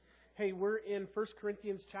Hey, we're in 1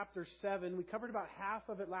 Corinthians chapter 7. We covered about half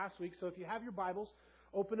of it last week, so if you have your Bibles,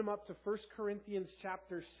 open them up to 1 Corinthians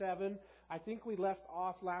chapter 7. I think we left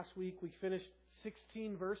off last week. We finished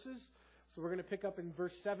 16 verses, so we're going to pick up in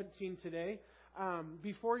verse 17 today.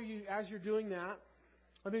 As you're doing that,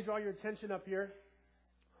 let me draw your attention up here.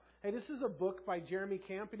 Hey, this is a book by Jeremy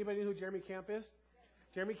Camp. Anybody know who Jeremy Camp is?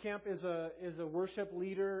 Jeremy Camp is a worship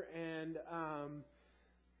leader and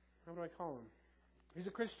how do I call him? He's a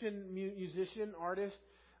Christian musician, artist.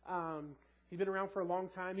 He's been around for a long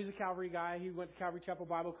time. He's a Calvary guy. He went to Calvary Chapel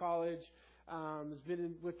Bible College. Has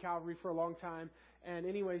been with Calvary for a long time. And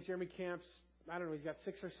anyways, Jeremy Camp's, he's got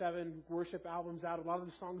 6 or 7 worship albums out. A lot of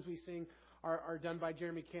the songs we sing are done by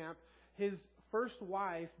Jeremy Camp. His first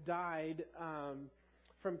wife died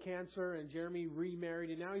from cancer, and Jeremy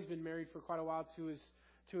remarried, and now he's been married for quite a while to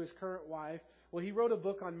his current wife. Well, he wrote a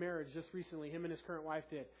book on marriage just recently. Him and his current wife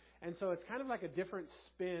did. And so it's kind of like a different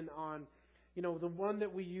spin on, the one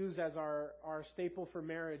that we use as our staple for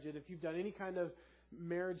marriage. And if you've done any kind of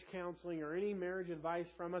marriage counseling or any marriage advice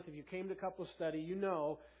from us, if you came to couples study, you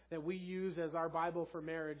know that we use as our Bible for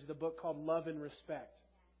marriage the book called Love and Respect.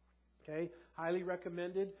 Okay? Highly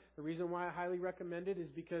recommended. The reason why I highly recommend it is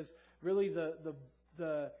because really the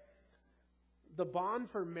bond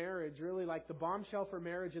for marriage, really like the bombshell for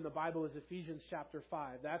marriage in the Bible is Ephesians chapter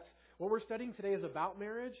 5. That's what we're studying today is about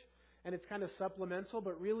marriage, and it's kind of supplemental,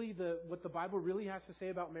 but really what the Bible really has to say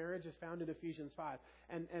about marriage is found in Ephesians 5.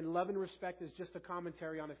 And Love and Respect is just a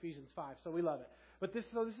commentary on Ephesians 5, so we love it. But this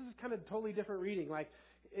is kind of totally different reading. Like,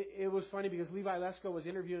 it was funny because Levi Lesko was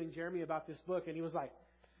interviewing Jeremy about this book, and he was like,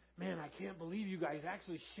 "Man, I can't believe you guys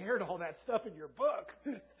actually shared all that stuff in your book."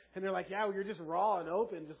 And they're like, "Yeah, well, you're just raw and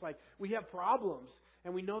open. Just like we have problems,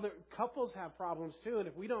 and we know that couples have problems too. And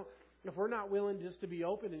if we're not willing just to be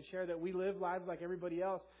open and share that we live lives like everybody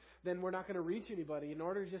else, then we're not going to reach anybody. In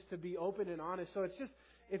order just to be open and honest, so it's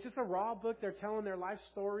just a raw book. They're telling their life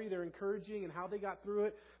story. They're encouraging and how they got through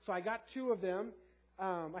it. So I got 2 of them.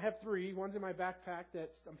 I have 3. One's in my backpack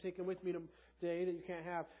that I'm taking with me today that you can't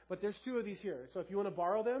have. But there's 2 of these here. So if you want to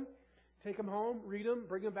borrow them, take them home, read them,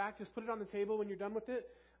 bring them back. Just put it on the table when you're done with it.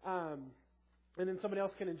 And then somebody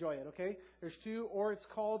else can enjoy it, okay? There's 2, or it's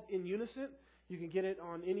called In Unison. You can get it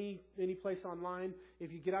on any place online.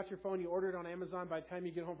 If you get out your phone, you order it on Amazon. By the time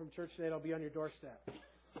you get home from church today, it'll be on your doorstep.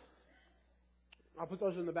 I'll put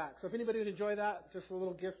those in the back. So if anybody would enjoy that, just a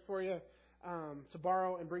little gift for you to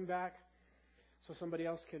borrow and bring back so somebody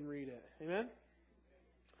else can read it. Amen?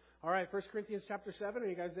 All right, 1 Corinthians chapter 7. Are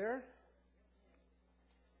you guys there?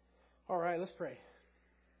 All right, let's pray.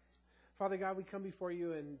 Father God, we come before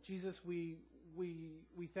you, and Jesus, we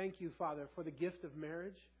thank you, Father, for the gift of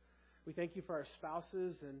marriage. We thank you for our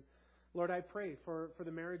spouses, and Lord, I pray for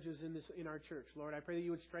the marriages in our church. Lord, I pray that you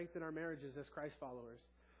would strengthen our marriages as Christ followers.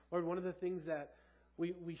 Lord, one of the things that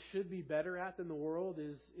we should be better at than the world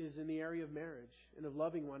is in the area of marriage and of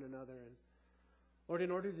loving one another. And Lord, in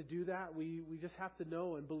order to do that, we just have to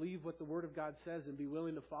know and believe what the Word of God says and be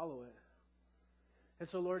willing to follow it. And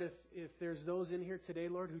so, Lord, if there's those in here today,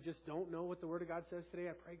 Lord, who just don't know what the Word of God says today,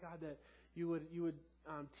 I pray, God, that you would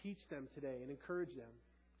teach them today and encourage them.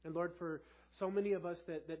 And Lord, for so many of us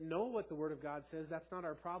that know what the Word of God says, that's not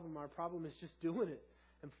our problem. Our problem is just doing it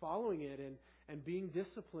and following it and being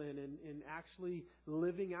disciplined and actually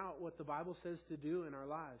living out what the Bible says to do in our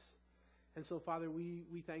lives. And so, Father,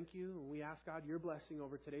 we thank you, and we ask, God, your blessing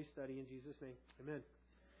over today's study in Jesus' name. Amen.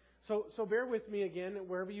 So bear with me again,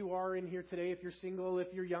 wherever you are in here today, if you're single, if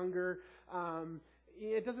you're younger.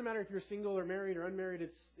 It doesn't matter if you're single or married or unmarried.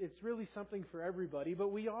 It's really something for everybody.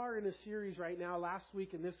 But we are in a series right now, last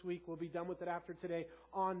week and this week, we'll be done with it after today,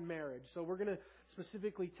 on marriage. So we're going to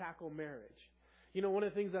specifically tackle marriage. One of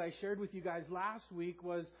the things that I shared with you guys last week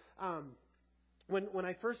was when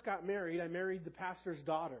I first got married, I married the pastor's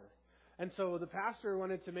daughter. And so the pastor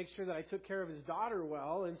wanted to make sure that I took care of his daughter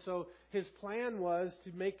well. And so his plan was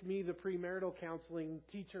to make me the premarital counseling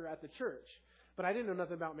teacher at the church. But I didn't know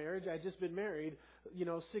nothing about marriage. I had just been married,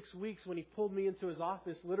 6 weeks when he pulled me into his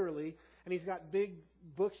office, literally. And he's got big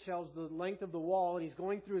bookshelves the length of the wall. And he's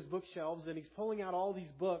going through his bookshelves and he's pulling out all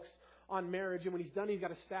these books on marriage. And when he's done, he's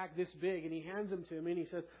got a stack this big. And he hands them to me and he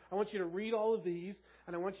says, I want you to read all of these.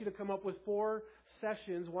 And I want you to come up with 4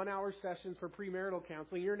 sessions, 1-hour sessions for premarital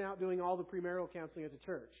counseling. You're now doing all the premarital counseling at the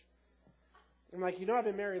church. I'm like, I've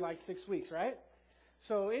been married like 6 weeks, right?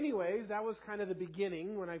 So anyways, that was kind of the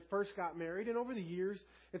beginning when I first got married. And over the years,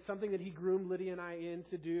 it's something that he groomed Lydia and I in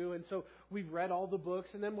to do. And so we've read all the books.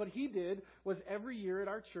 And then what he did was every year at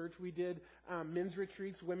our church, we did men's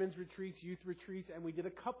retreats, women's retreats, youth retreats, and we did a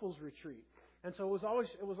couples retreat. And so it was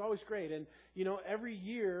always great. And, every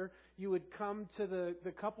year you would come to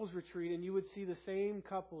the couples retreat and you would see the same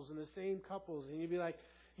couples and the same couples. And you'd be like,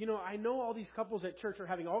 I know all these couples at church are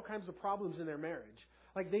having all kinds of problems in their marriage.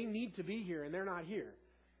 Like they need to be here and they're not here.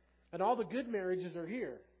 And all the good marriages are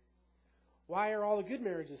here. Why are all the good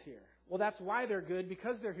marriages here? Well, that's why they're good,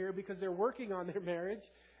 because they're here, because they're working on their marriage.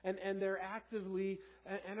 And they're actively,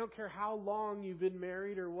 I don't care how long you've been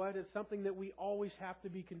married or what, it's something that we always have to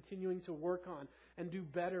be continuing to work on and do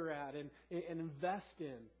better at and invest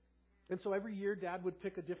in. And so every year Dad would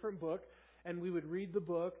pick a different book and we would read the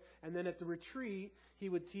book, and then at the retreat he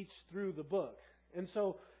would teach through the book. And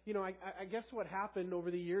so, I guess what happened over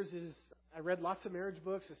the years is I read lots of marriage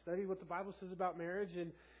books, I studied what the Bible says about marriage,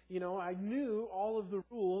 and, I knew all of the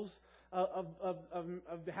rules of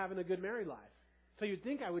having a good married life. So you'd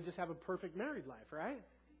think I would just have a perfect married life, right?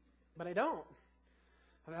 But I don't.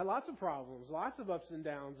 I've had lots of problems, lots of ups and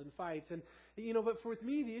downs and fights. And, but with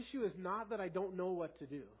me, the issue is not that I don't know what to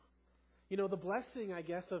do. The blessing, I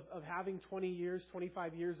guess, of having 20 years,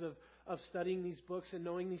 25 years of studying these books and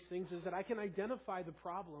knowing these things is that I can identify the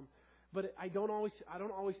problem, but I don't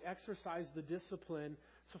always exercise the discipline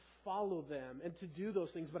to follow them and to do those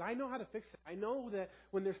things. But I know how to fix it. I know that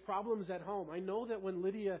when there's problems at home, I know that when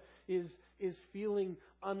Lydia is feeling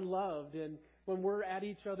unloved and when we're at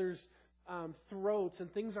each other's throats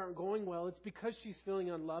and things aren't going well, it's because she's feeling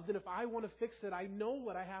unloved. And if I want to fix it, I know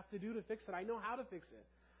what I have to do to fix it. I know how to fix it.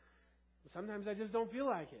 But sometimes I just don't feel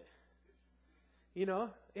like it.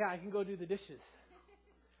 Yeah, I can go do the dishes.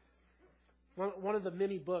 One of the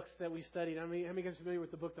many books that we studied, how many guys are familiar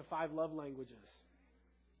with the book, The 5 Love Languages?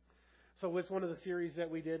 So it's one of the series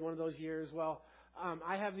that we did one of those years. Well,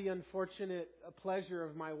 I have the unfortunate pleasure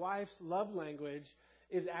of my wife's love language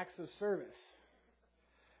is acts of service.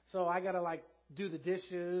 So I got to do the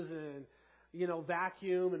dishes and,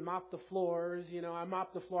 vacuum and mop the floors. I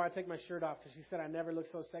mop the floor. I take my shirt off because she said I never look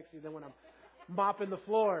so sexy than when I'm mopping the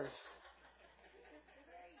floors.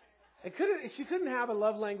 She couldn't have a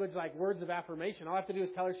love language like words of affirmation. All I have to do is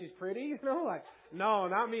tell her she's pretty. No,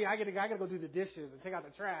 not me. I gotta go do the dishes and take out the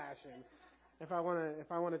trash. And if I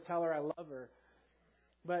want to tell her I love her,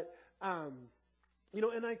 but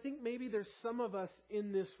and I think maybe there's some of us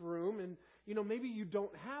in this room, and maybe you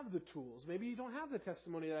don't have the tools. Maybe you don't have the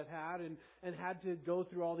testimony that I've had and had to go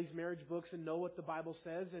through all these marriage books and know what the Bible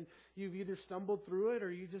says, and you've either stumbled through it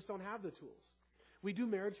or you just don't have the tools. We do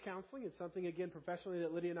marriage counseling. It's something, again, professionally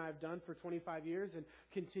that Lydia and I have done for 25 years and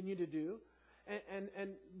continue to do.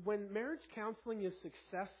 And when marriage counseling is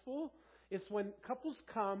successful, it's when couples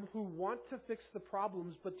come who want to fix the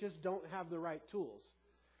problems but just don't have the right tools.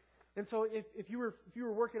 And so if you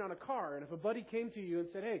were working on a car, and if a buddy came to you and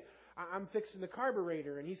said, "Hey, I'm fixing the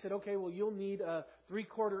carburetor," and he said, "Okay, well, you'll need a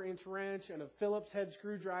 3/4-inch wrench and a Phillips head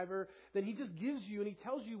screwdriver," then he just gives you and he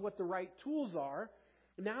tells you what the right tools are.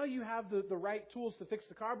 Now you have the right tools to fix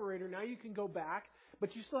the carburetor. Now you can go back,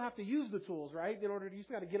 but you still have to use the tools, right? You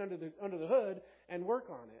still got to get under the hood and work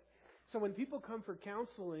on it. So when people come for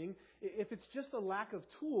counseling, if it's just a lack of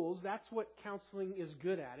tools, that's what counseling is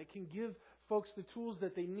good at. It can give folks the tools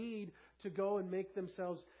that they need to go and make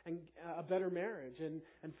themselves a better marriage and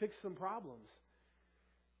fix some problems.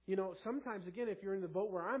 Sometimes, again, if you're in the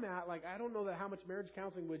boat where I'm at, I don't know how much marriage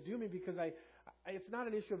counseling would do me, because it's not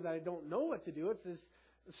an issue of that I don't know what to do. It's this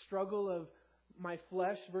struggle of my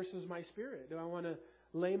flesh versus my spirit. Do I want to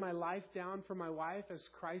lay my life down for my wife as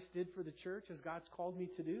Christ did for the church, as God's called me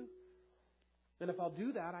to do? And if I'll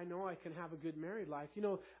do that, I know I can have a good married life.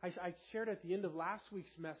 I shared at the end of last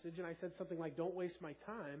week's message, and I said something like, "Don't waste my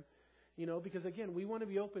time," because again, we want to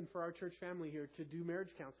be open for our church family here to do marriage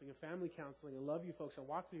counseling and family counseling and love you folks and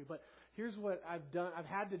walk with you. But here's what I've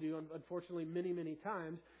had to do, unfortunately, many, many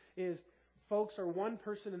times, is folks or one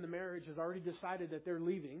person in the marriage has already decided that they're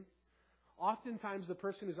leaving. Oftentimes, the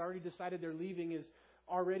person who's already decided they're leaving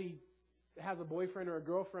already has a boyfriend or a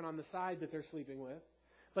girlfriend on the side that they're sleeping with.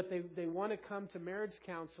 But they want to come to marriage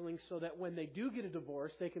counseling so that when they do get a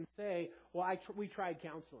divorce, they can say, "Well, we tried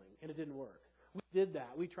counseling and it didn't work. We did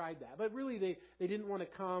that. We tried that." But really, they didn't want to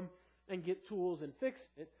come and get tools and fix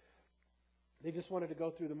it. They just wanted to go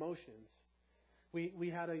through the motions. We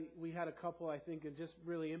had a couple, I think, that just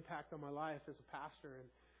really impact on my life as a pastor.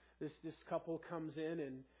 And this couple comes in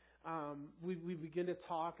and we begin to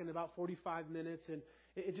talk in about 45 minutes, and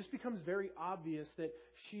it just becomes very obvious that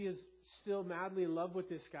she is still madly in love with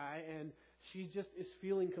this guy, and she just is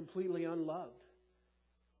feeling completely unloved.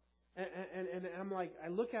 And I'm like, I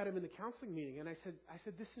look at him in the counseling meeting, and I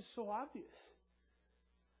said, "This is so obvious.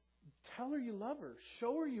 Tell her you love her.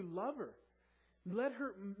 Show her you love her." Let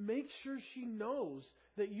her, make sure she knows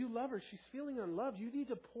that you love her. She's feeling unloved. You need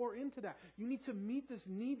to pour into that. You need to meet this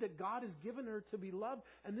need that God has given her to be loved,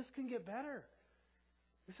 and this can get better.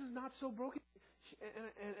 This is not so broken.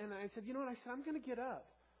 And I said, you know what? I said, I'm going to get up.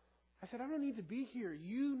 I said, I don't need to be here.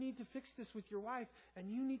 You need to fix this with your wife,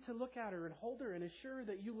 and you need to look at her and hold her and assure her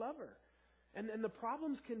that you love her. And the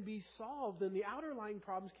problems can be solved, and the outer lying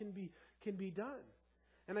problems can be done.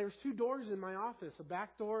 And there was 2 doors in my office, a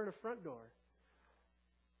back door and a front door.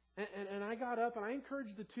 And I got up, and I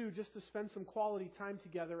encouraged the 2 just to spend some quality time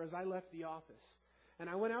together as I left the office. And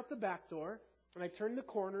I went out the back door, and I turned the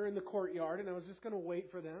corner in the courtyard, and I was just going to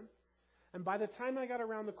wait for them. And by the time I got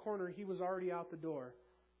around the corner, he was already out the door.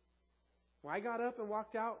 Well, I got up and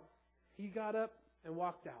walked out. He got up and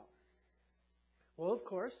walked out. Well, of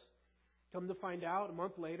course, come to find out, a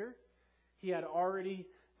month later, he had already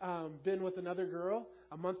been with another girl.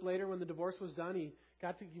 A month later, when the divorce was done, he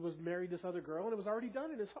was married to this other girl, and it was already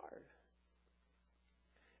done in his heart.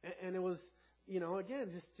 And it was, again,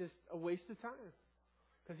 just a waste of time.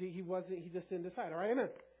 Because he just didn't decide. All right, amen.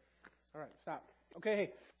 All right, stop. Okay, hey,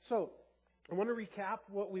 so I want to recap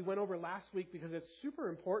what we went over last week because it's super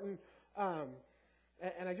important.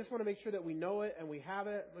 And I just want to make sure that we know it and we have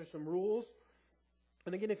it. There's some rules.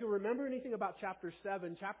 And again, if you remember anything about chapter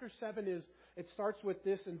 7 it starts with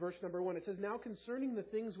this in verse number 1. It says, now concerning the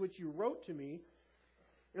things which you wrote to me.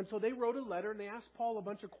 And so they wrote a letter and they asked Paul a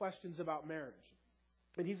bunch of questions about marriage.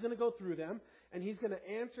 And he's going to go through them and he's going to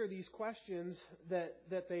answer these questions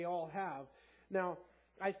that they all have. Now,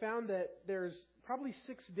 I found that there's probably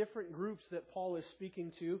 6 different groups that Paul is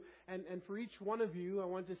speaking to. And for each one of you, I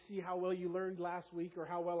want to see how well you learned last week or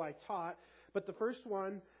how well I taught. But the first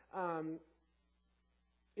one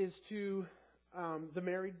is to the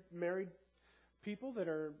married people that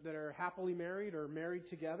are happily married or married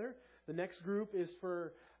together. The next group is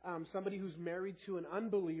for somebody who's married to an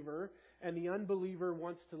unbeliever and the unbeliever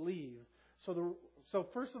wants to leave. So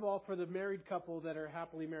first of all, for the married couple that are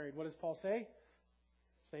happily married, what does Paul say?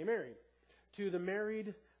 Stay married. To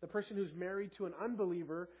the person who's married to an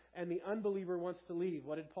unbeliever and the unbeliever wants to leave,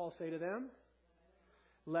 what did Paul say to them?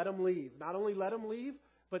 Let them leave. Not only let them leave,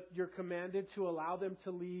 but you're commanded to allow them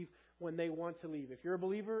to leave when they want to leave. If you're a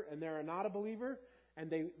believer and they're not a believer and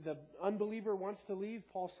the unbeliever wants to leave,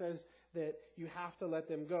 Paul says that you have to let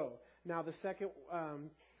them go. Now the second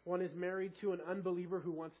one is married to an unbeliever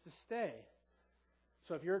who wants to stay.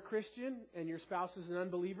 So if you're a Christian and your spouse is an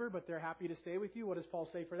unbeliever but they're happy to stay with you, what does Paul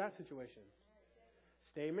say for that situation?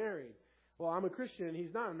 Stay married. Well, I'm a Christian and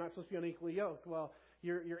he's not. I'm not supposed to be unequally yoked. Well,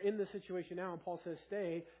 you're in this situation now, and Paul says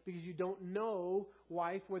stay because you don't know,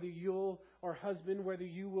 wife, or husband, whether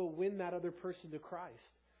you will win that other person to Christ.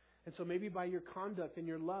 And so maybe by your conduct and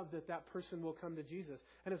your love that person will come to Jesus.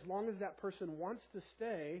 And as long as that person wants to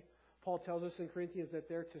stay, Paul tells us in Corinthians that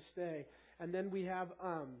they're to stay. And then we have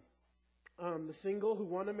the single who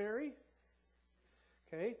want to marry.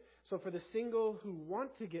 Okay, so for the single who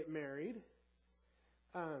want to get married,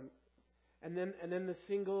 and then the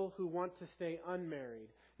single who want to stay unmarried.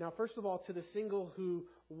 Now, first of all, to the single who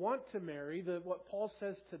want to marry, what Paul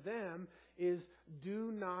says to them is,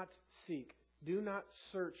 do not seek, do not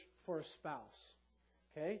search for a spouse.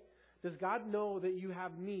 Okay? Does God know that you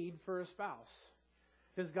have need for a spouse?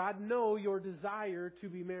 Does God know your desire to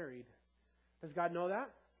be married? Does God know that?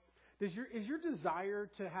 Is your desire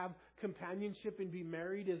to have companionship and be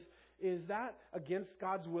married, is that against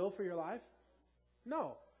God's will for your life?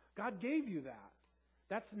 No. God gave you that.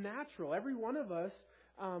 That's natural. Every one of us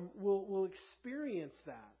will experience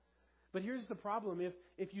that. But here's the problem.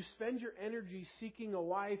 If you spend your energy seeking a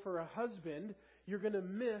wife or a husband, you're going to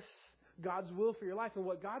miss God's will for your life. And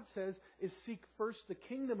what God says is seek first the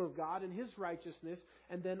kingdom of God and His righteousness,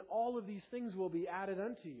 and then all of these things will be added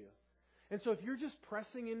unto you. And so if you're just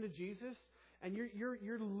pressing into Jesus and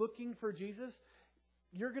you're looking for Jesus,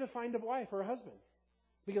 you're going to find a wife or a husband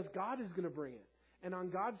because God is going to bring it. And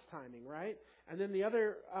on God's timing, right? And then the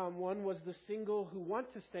other one was the single who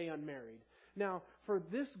want to stay unmarried. Now, for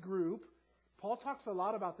this group, Paul talks a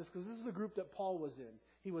lot about this because this is the group that Paul was in.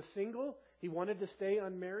 He was single. He wanted to stay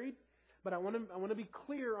unmarried. But I want to be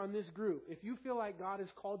clear on this group. If you feel like God has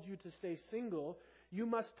called you to stay single, you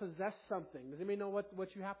must possess something. Does anybody know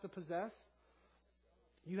what you have to possess?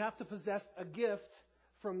 You have to possess a gift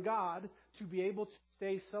from God to be able to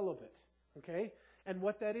stay celibate. Okay? And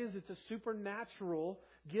what that is, it's a supernatural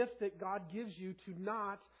gift that God gives you to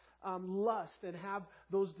not lust and have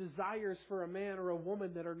those desires for a man or a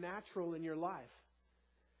woman that are natural in your life.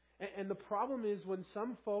 And the problem is when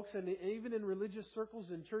some folks, and even in religious circles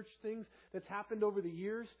and church things that's happened over the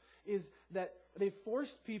years, is that they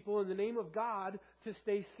forced people in the name of God to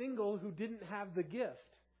stay single who didn't have the gift.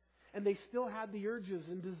 And they still had the urges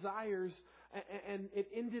and desires, and it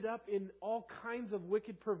ended up in all kinds of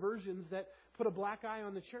wicked perversions that put a black eye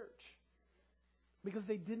on the church. Because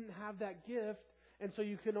they didn't have that gift, and so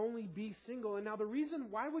you can only be single. And now the reason,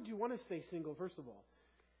 why would you want to stay single, first of all?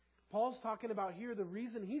 Paul's talking about here, the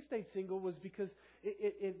reason he stayed single was because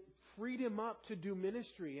it freed him up to do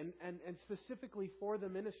ministry, and specifically for the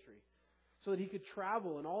ministry. So that he could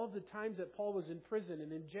travel, and all of the times that Paul was in prison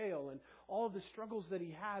and in jail, and all of the struggles that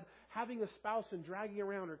he had, having a spouse and dragging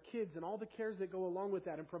around her kids, and all the cares that go along with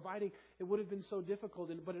that, and providing, it would have been so difficult.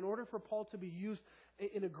 But in order for Paul to be used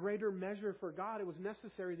in a greater measure for God, it was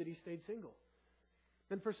necessary that he stayed single.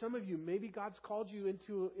 And for some of you, maybe God's called you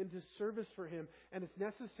into service for Him, and it's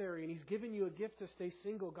necessary, and He's given you a gift to stay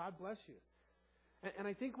single. God bless you. And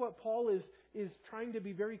I think what Paul is trying to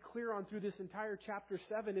be very clear on through this entire chapter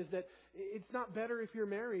 7 is that it's not better if you're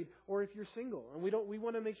married or if you're single. And we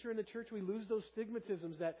want to make sure in the church we lose those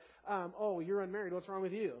stigmatisms that, you're unmarried, what's wrong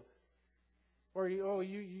with you? Or,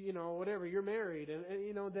 you know, whatever, you're married. And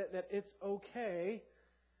you know, that it's okay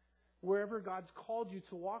wherever God's called you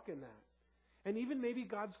to walk in that. And even maybe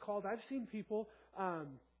God's called, I've seen people,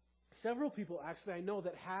 several people actually I know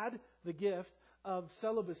that had the gift of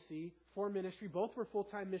celibacy for ministry. Both were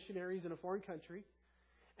full-time missionaries in a foreign country.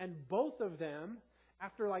 And both of them,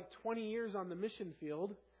 after like 20 years on the mission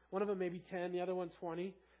field, one of them maybe 10, the other one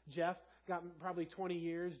 20. Jeff got probably 20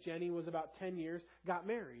 years. Jenny was about 10 years, got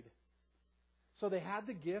married. So they had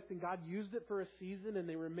the gift, and God used it for a season, and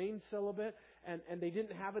they remained celibate, and they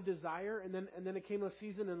didn't have a desire. And then it came a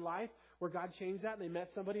season in life where God changed that, and they met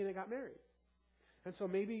somebody, and they got married. And so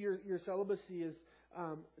maybe your celibacy is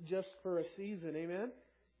just for a season. Amen?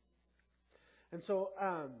 And so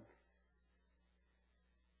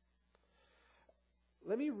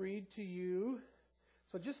let me read to you.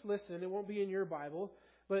 So just listen. It won't be in your Bible.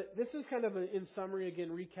 But this is kind of in summary, again,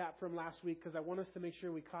 recap from last week, because I want us to make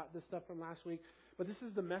sure we caught this stuff from last week. But this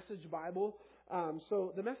is the Message Bible.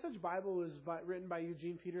 So the Message Bible is written by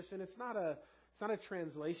Eugene Peterson. It's not a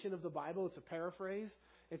translation of the Bible. It's a paraphrase.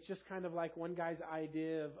 It's just kind of like one guy's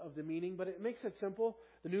idea of the meaning, but it makes it simple.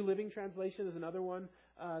 The New Living Translation is another one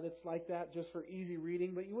that's like that, just for easy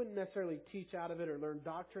reading. But you wouldn't necessarily teach out of it or learn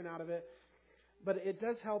doctrine out of it. But it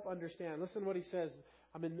does help understand. Listen to what he says.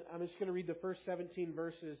 I'm just going to read the first 17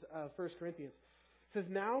 verses of 1 Corinthians. It says,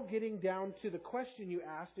 now getting down to the question you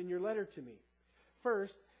asked in your letter to me.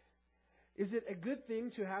 First, is it a good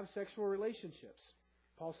thing to have sexual relationships?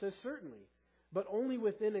 Paul says, certainly, but only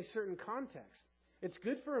within a certain context. It's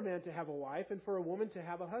good for a man to have a wife and for a woman to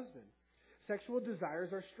have a husband. Sexual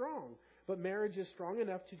desires are strong, but marriage is strong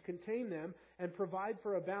enough to contain them and provide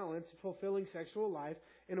for a balanced, fulfilling sexual life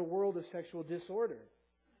in a world of sexual disorder.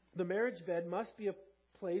 The marriage bed must be a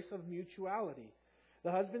place of mutuality.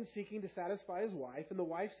 The husband seeking to satisfy his wife and the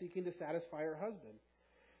wife seeking to satisfy her husband.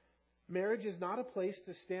 Marriage is not a place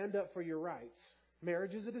to stand up for your rights.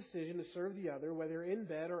 Marriage is a decision to serve the other, whether in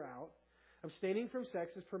bed or out. Abstaining from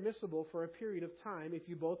sex is permissible for a period of time if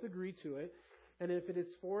you both agree to it, and if it is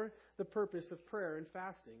for the purpose of prayer and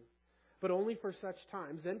fasting. But only for such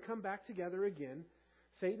times. Then come back together again.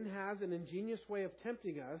 Satan has an ingenious way of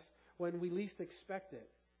tempting us when we least expect it.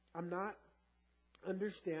 I'm not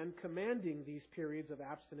commanding these periods of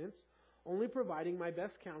abstinence, only providing my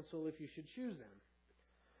best counsel if you should choose them.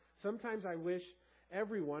 Sometimes I wish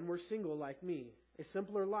everyone were single like me, a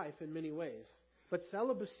simpler life in many ways. But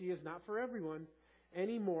celibacy is not for everyone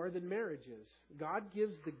any more than marriage is. God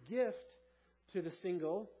gives the gift to the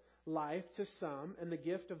single life to some and the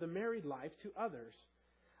gift of the married life to others.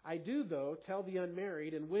 I do, though, tell the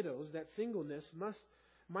unmarried and widows that singleness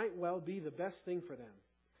might well be the best thing for them,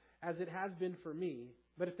 as it has been for me.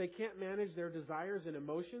 But if they can't manage their desires and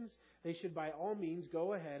emotions, they should by all means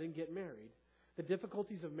go ahead and get married. The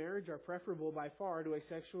difficulties of marriage are preferable by far to a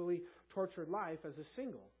sexually tortured life as a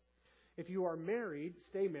single. If you are married,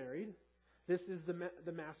 stay married. This is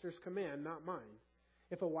the master's command, not mine.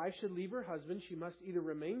 If a wife should leave her husband, she must either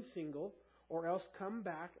remain single or else come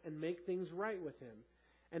back and make things right with him.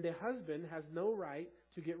 And a husband has no right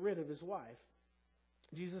to get rid of his wife.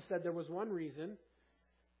 Jesus said there was one reason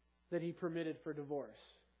that He permitted for divorce,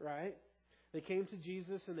 right? They came to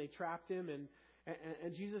Jesus and they trapped Him,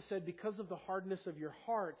 and Jesus said, because of the hardness of your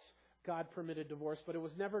hearts, God permitted divorce, but it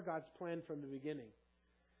was never God's plan from the beginning.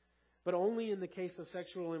 But only in the case of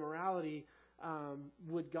sexual immorality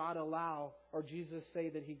would God allow, or Jesus say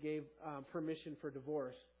that He gave permission for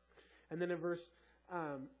divorce. And then in verse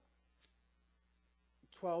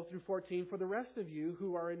 12 through 14, for the rest of you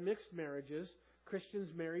who are in mixed marriages, Christians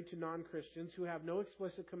married to non-Christians who have no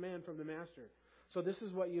explicit command from the Master. So this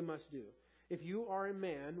is what you must do. If you are a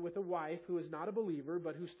man with a wife who is not a believer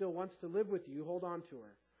but who still wants to live with you, hold on to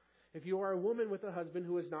her. If you are a woman with a husband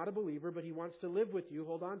who is not a believer but he wants to live with you,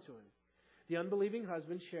 hold on to him. The unbelieving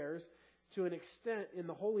husband shares to an extent in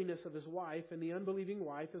the holiness of his wife, and the unbelieving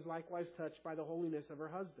wife is likewise touched by the holiness of her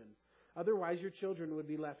husband. Otherwise your children would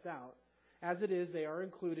be left out. As it is, they are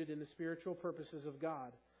included in the spiritual purposes of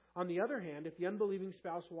God. On the other hand, if the unbelieving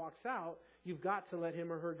spouse walks out, you've got to let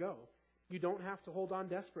him or her go. You don't have to hold on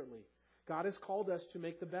desperately. God has called us to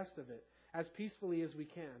make the best of it, as peacefully as we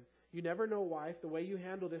can. You never know, wife, the way you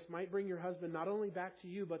handle this might bring your husband not only back to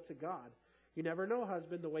you, but to God. You never know,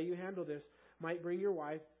 husband, the way you handle this might bring your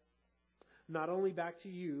wife not only back to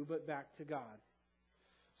you, but back to God.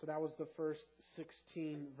 So that was the first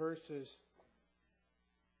 16 verses.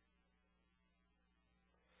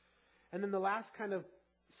 And then the last kind of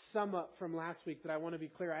sum up from last week that I want to be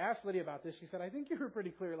clear. I asked Lydia about this. She said, I think you were pretty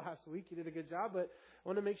clear last week. You did a good job, but I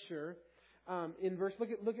want to make sure. In verse,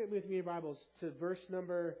 look at with me in your Bibles to verse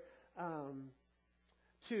number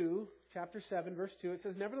 2, chapter 7, verse 2. It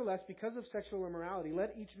says, nevertheless, because of sexual immorality,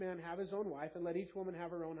 let each man have his own wife, and let each woman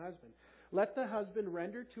have her own husband. Let the husband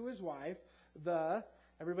render to his wife the,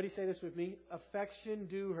 everybody say this with me, affection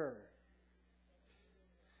due her.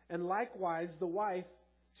 And likewise, the wife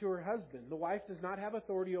to her husband. The wife does not have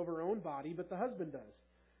authority over her own body, but the husband does.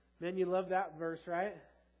 Men, you love that verse, right?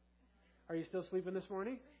 Are you still sleeping this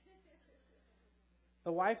morning?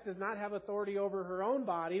 The wife does not have authority over her own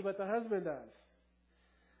body, but the husband does.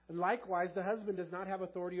 And likewise, the husband does not have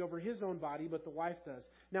authority over his own body, but the wife does.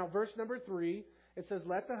 Now, verse number 3, it says,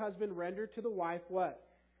 let the husband render to the wife what?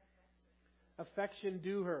 Affection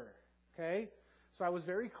due her. Okay? So I was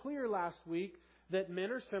very clear last week that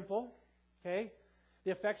men are simple. Okay?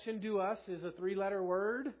 The affection due us is a 3-letter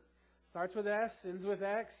word. Starts with S, ends with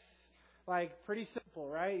X. Like, pretty simple,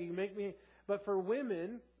 right? You make me... But for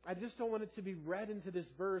women, I just don't want it to be read into this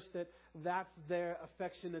verse that that's their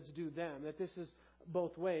affection that's due them, that this is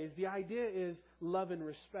both ways. The idea is love and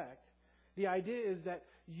respect. The idea is that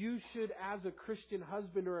you should, as a Christian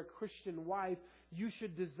husband or a Christian wife, you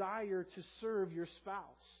should desire to serve your spouse.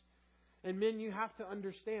 And men, you have to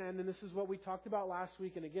understand, and this is what we talked about last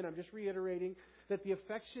week, and again, I'm just reiterating, that the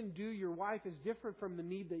affection due your wife is different from the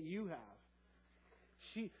need that you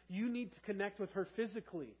have. You need to connect with her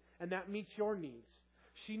physically, and that meets your needs.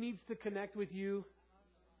 She needs to connect with you,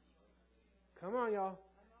 come on y'all,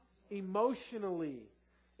 emotionally,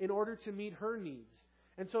 in order to meet her needs.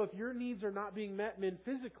 And so if your needs are not being met, men,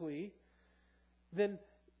 physically, then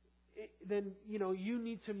you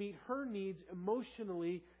need to meet her needs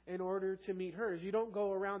emotionally in order to meet hers. You don't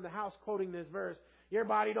go around the house quoting this verse, your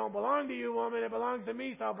body don't belong to you, woman, it belongs to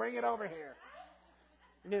me, so bring it over here.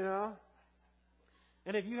 You know?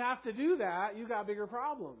 And if you have to do that, you got bigger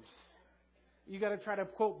problems. You got to try to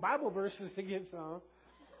quote Bible verses to get some.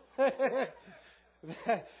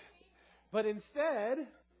 But instead,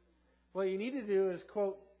 what you need to do is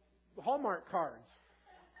quote Hallmark cards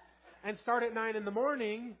and start at 9 in the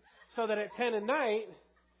morning so that at 10 at night,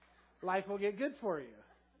 life will get good for you.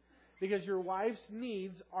 Because your wife's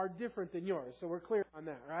needs are different than yours. So we're clear on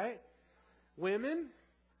that, right? Women,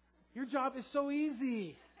 your job is so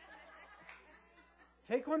easy.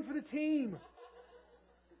 Take one for the team.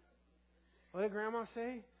 What did Grandma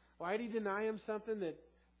say? Why did he deny him something that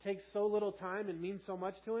takes so little time and means so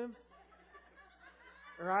much to him?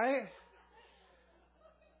 Right?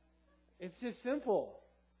 It's just simple.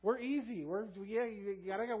 We're easy. You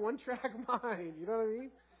gotta get one track mind. You know what I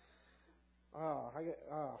mean?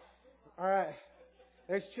 All right.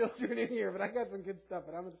 There's children in here, but I got some good stuff.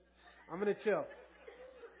 But I'm gonna chill.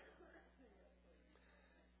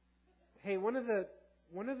 Hey, one of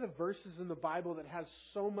the verses in the Bible that has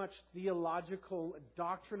so much theological,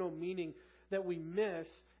 doctrinal meaning that we miss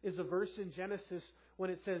is a verse in Genesis when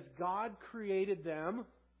it says God created them,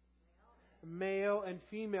 male and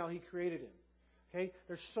female, He created him. Okay?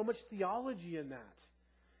 There's so much theology in that.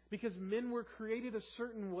 Because men were created a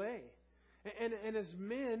certain way. And as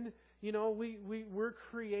men, we're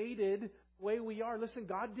created the way we are. Listen,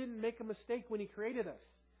 God didn't make a mistake when He created us.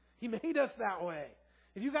 He made us that way.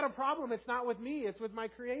 If you got a problem, it's not with me, it's with my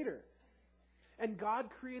Creator. And God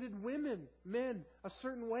created men, a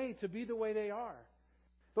certain way to be the way they are.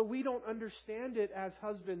 But we don't understand it as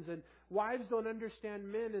husbands, and wives don't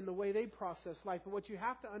understand men in the way they process life. But what you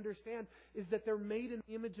have to understand is that they're made in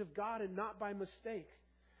the image of God and not by mistake.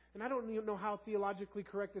 And I don't even know how theologically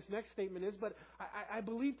correct this next statement is, but I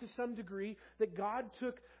believe to some degree that God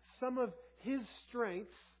took some of His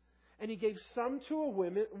strengths And He gave some to a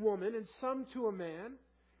woman and some to a man.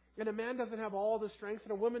 And a man doesn't have all the strengths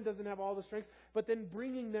and a woman doesn't have all the strengths. But then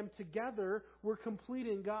bringing them together, we're complete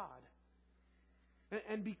in God.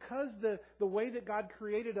 And because the way that God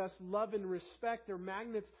created us, love and respect, are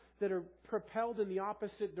magnets that are propelled in the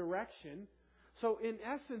opposite direction. So in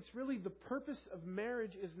essence, really the purpose of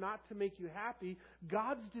marriage is not to make you happy.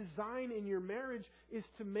 God's design in your marriage is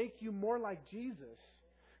to make you more like Jesus.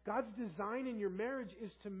 God's design in your marriage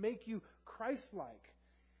is to make you Christ-like.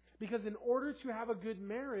 Because in order to have a good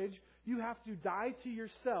marriage, you have to die to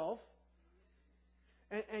yourself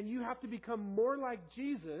and you have to become more like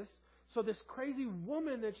Jesus. So this crazy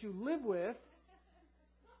woman that you live with,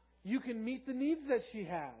 you can meet the needs that she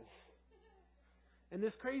has. And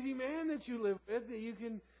this crazy man that you live with, that you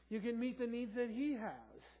can meet the needs that he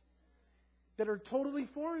has, that are totally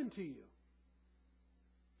foreign to you.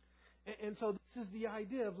 And so this is the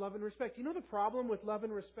idea of love and respect. You know the problem with love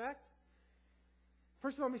and respect?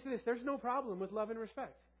 First of all, let me say this. There's no problem with love and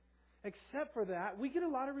respect. Except for that, we get a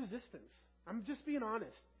lot of resistance. I'm just being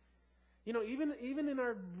honest. You know, even in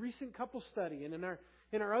our recent couple study and in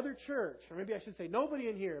our other church, or maybe I should say nobody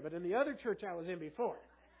in here, but in the other church I was in before.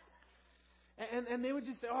 And they would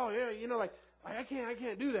just say, oh yeah, you know, like I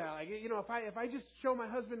can't do that. Like, you know, if I just show my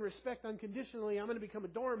husband respect unconditionally, I'm going to become a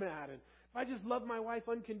doormat. And if I just love my wife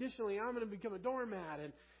unconditionally, I'm going to become a doormat.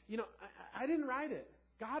 And you know, I didn't write it.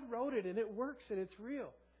 God wrote it, and it works, and it's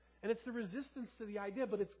real. And it's the resistance to the idea,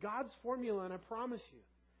 but it's God's formula, and I promise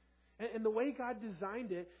you. And the way God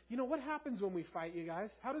designed it, you know, what happens when we fight, you guys?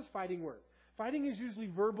 How does fighting work? Fighting is usually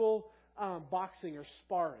verbal boxing or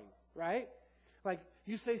sparring, right? Like,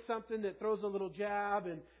 you say something that throws a little jab,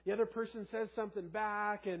 and the other person says something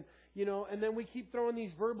back, and, you know, and then we keep throwing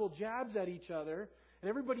these verbal jabs at each other, and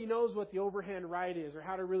everybody knows what the overhand right is or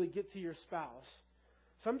how to really get to your spouse.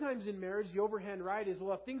 Sometimes in marriage, the overhand right is,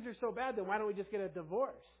 well, if things are so bad, then why don't we just get a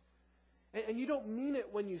divorce? And you don't mean it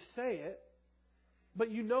when you say it,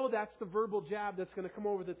 but you know that's the verbal jab that's going to come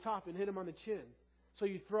over the top and hit him on the chin. So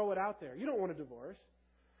you throw it out there. You don't want a divorce.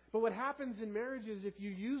 But what happens in marriage is if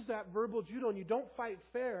you use that verbal judo and you don't fight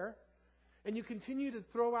fair, and you continue to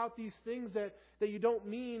throw out these things that you don't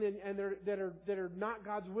mean and that are not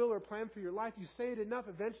God's will or plan for your life, you say it enough,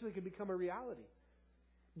 eventually it can become a reality.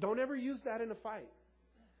 Don't ever use that in a fight.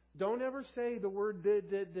 Don't ever say the word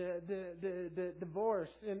the divorce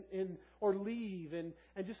or leave and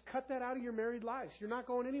just cut that out of your married lives. You're not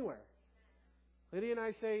going anywhere. Lydia and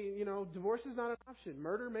I say, you know, divorce is not an option.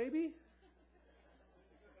 Murder maybe,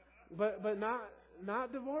 but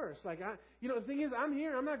not divorce. Like the thing is, I'm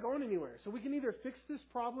here. I'm not going anywhere. So we can either fix this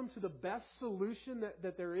problem to the best solution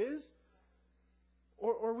that there is,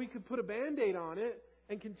 or we could put a Band-Aid on it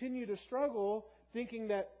and continue to struggle, thinking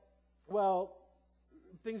that, well,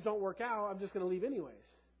 things don't work out, I'm just going to leave anyways.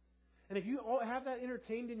 And if you have that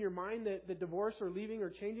entertained in your mind that the divorce or leaving or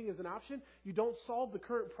changing is an option, you don't solve the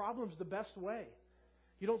current problems the best way.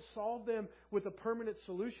 You don't solve them with a permanent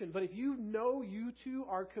solution. But if you know you two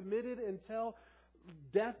are committed until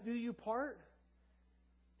death do you part,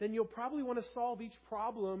 then you'll probably want to solve each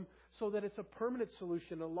problem so that it's a permanent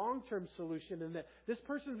solution, a long-term solution, and that this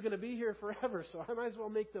person's going to be here forever, so I might as well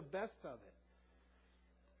make the best of it.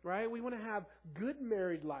 Right? We want to have good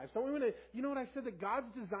married lives. Don't we want to, you know what I said, that God's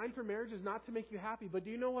design for marriage is not to make you happy. But do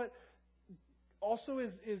you know what also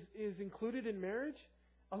is included in marriage?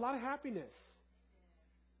 A lot of happiness.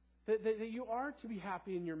 That you are to be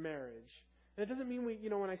happy in your marriage. And it doesn't mean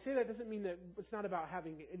when I say that, it doesn't mean that it's not about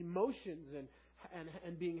having emotions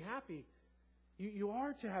and being happy. You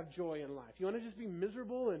are to have joy in life. You want to just be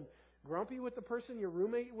miserable and grumpy with the person you're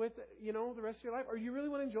roommate with, the rest of your life? Or you really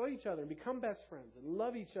want to enjoy each other and become best friends and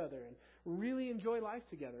love each other and really enjoy life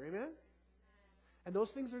together. Amen? And those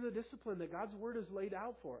things are the discipline that God's Word has laid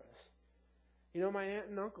out for us. You know, my aunt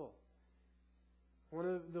and uncle, one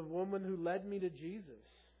of the woman who led me to Jesus,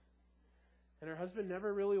 and her husband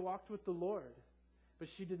never really walked with the Lord, but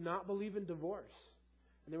she did not believe in divorce.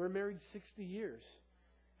 And they were married 60 years.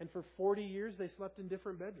 And for 40 years, they slept in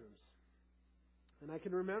different bedrooms. And I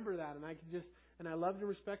can remember that, and I loved and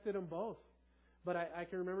respected them both. But I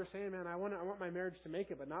can remember saying, man, I want my marriage to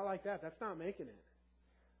make it, but not like that. That's not making it.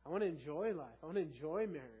 I want to enjoy life. I want to enjoy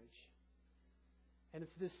marriage. And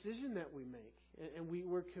it's a decision that we make, and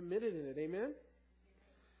we're committed in it. Amen?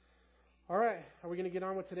 All right. Are we going to get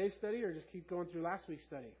on with today's study, or just keep going through last week's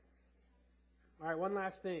study? All right, one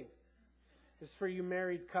last thing. This is for you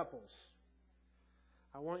married couples.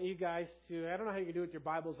 I want you guys to, I don't know how you can do it with your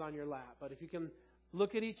Bibles on your lap, but if you can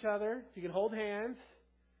look at each other, if you can hold hands,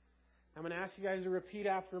 I'm going to ask you guys to repeat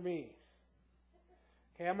after me.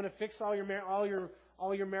 Okay, I'm going to fix all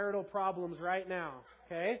your marital problems right now.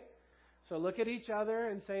 Okay? So look at each other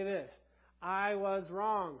and say this. I was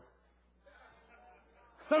wrong.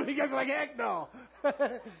 Some of you guys are like, heck no.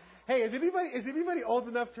 Hey, is anybody old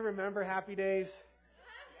enough to remember Happy Days?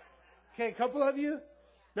 Okay, a couple of you.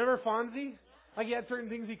 Remember Fonzie? Like he had certain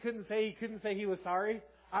things he couldn't say. He couldn't say he was sorry.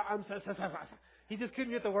 He just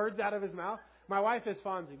couldn't get the words out of his mouth. My wife is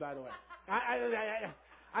Fonzie, by the way.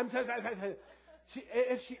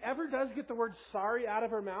 If she ever does get the word sorry out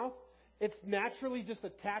of her mouth, it's naturally just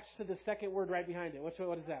attached to the second word right behind it. What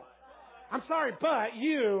is that? I'm sorry, but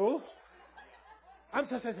you.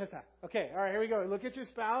 Okay, all right, here we go. Look at your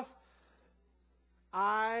spouse.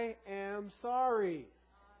 I am sorry.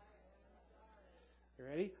 You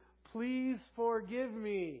ready? Please forgive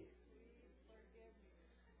me.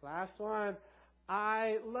 Last one.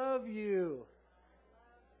 I love you.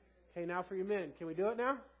 Okay, now for you men. Can we do it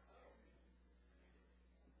now?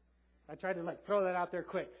 I tried to throw that out there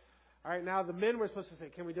quick. All right, now the men were supposed to say,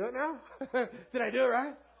 can we do it now? Did I do it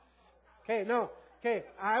right? Okay, no. Okay,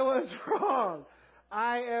 I was wrong.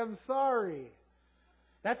 I am sorry.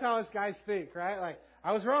 That's how us guys think, right? Like,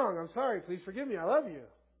 I was wrong. I'm sorry. Please forgive me. I love you.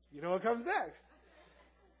 You know what comes next?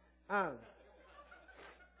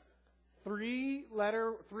 3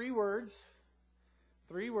 words,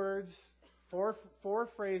 4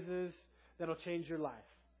 phrases that'll change your life.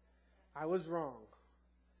 I was wrong.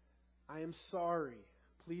 I am sorry.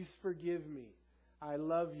 Please forgive me. I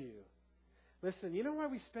love you. Listen, you know why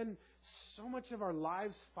we spend so much of our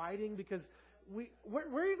lives fighting? Because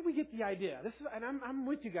where did we get the idea? I'm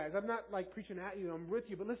with you guys. I'm not preaching at you. I'm with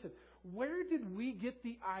you. But listen, where did we get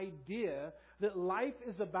the idea that life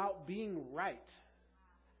is about being right?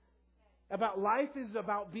 Life is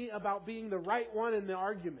about being the right one in the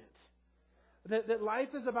argument. That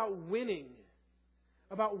life is about winning.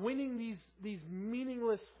 About winning these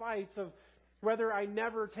meaningless fights of whether I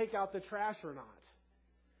never take out the trash or not.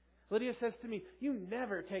 Lydia says to me, you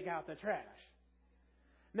never take out the trash.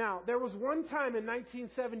 Now, there was one time in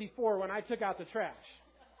 1974 when I took out the trash.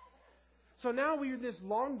 So now we're in this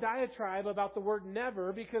long diatribe about the word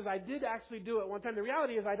never because I did actually do it one time. The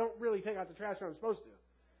reality is I don't really take out the trash when I'm supposed to.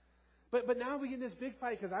 But now we get in this big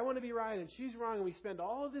fight because I want to be right and she's wrong, and we spend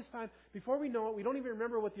all of this time. Before we know it, we don't even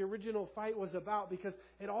remember what the original fight was about because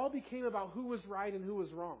it all became about who was right and who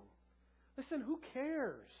was wrong. Listen, who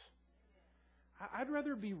cares? I'd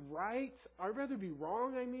rather be right, I'd rather be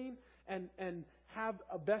wrong, and have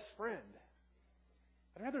a best friend.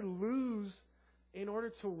 I'd rather lose in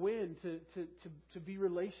order to win, to be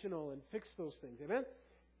relational and fix those things. Amen?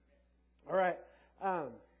 All right. I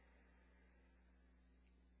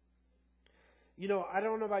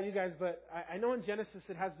don't know about you guys, but I know in Genesis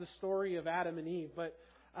it has the story of Adam and Eve, but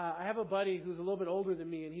I have a buddy who's a little bit older than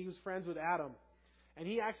me, and he was friends with Adam. And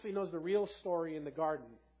he actually knows the real story in the garden.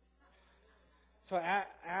 So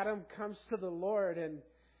Adam comes to the Lord and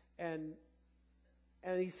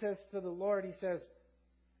he says to the Lord, the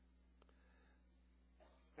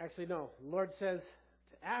Lord says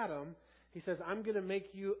to Adam, he says, I'm going to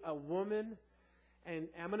make you a woman and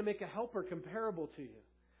I'm going to make a helper comparable to you.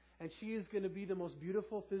 And she is going to be the most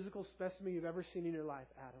beautiful physical specimen you've ever seen in your life,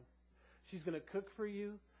 Adam. She's going to cook for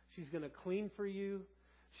you. She's going to clean for you.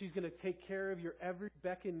 She's going to take care of your every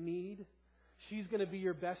beck and need. She's going to be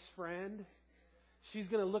your best friend. She's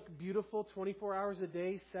going to look beautiful 24 hours a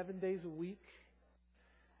day, 7 days a week.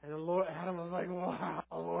 And Adam was like, wow,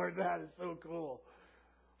 Lord, that is so cool.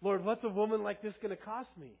 Lord, what's a woman like this going to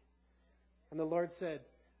cost me? And the Lord said,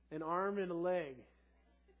 an arm and a leg.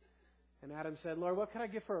 And Adam said, Lord, what can I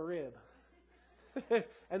get for a rib?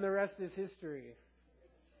 And the rest is history.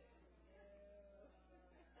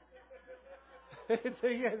 So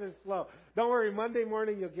you guys are slow. Don't worry, Monday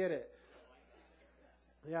morning you'll get it.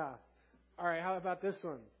 Yeah. All right, how about this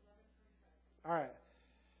one? All right.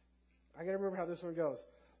 I got to remember how this one goes.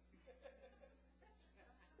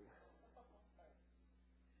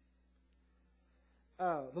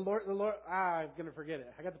 The Lord, I'm going to forget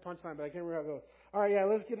it. I got the punchline, but I can't remember how it goes. All right, yeah,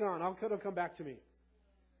 let's get it on. It'll come back to me.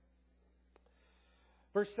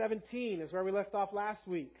 Verse 17 is where we left off last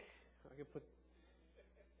week.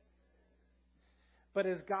 But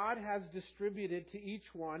as God has distributed to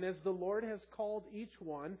each one, as the Lord has called each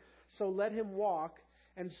one, so let him walk,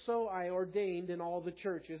 and so I ordained in all the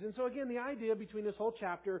churches. And so again, the idea between this whole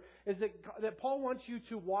chapter is that Paul wants you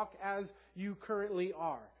to walk as you currently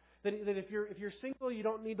are. That if you're single, you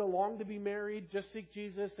don't need to long to be married. Just seek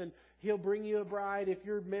Jesus, and He'll bring you a bride. If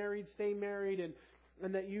you're married, stay married, and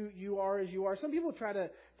that you are as you are. Some people try to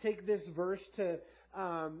take this verse to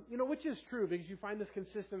which is true because you find this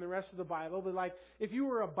consistent in the rest of the Bible. But like, if you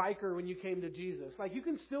were a biker when you came to Jesus, like you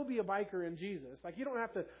can still be a biker in Jesus. Like you don't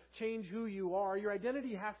have to change who you are. Your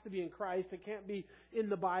identity has to be in Christ. It can't be in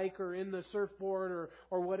the bike or in the surfboard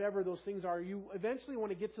or whatever those things are. You eventually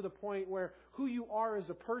want to get to the point where who you are as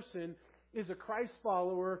a person is a Christ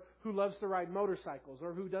follower who loves to ride motorcycles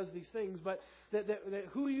or who does these things. But that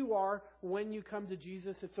who you are when you come to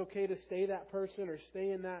Jesus, it's okay to stay that person or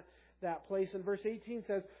stay in that place. And verse 18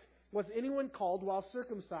 says, was anyone called while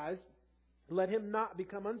circumcised? Let him not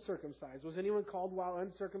become uncircumcised. Was anyone called while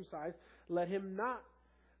uncircumcised? Let him not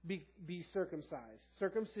be circumcised.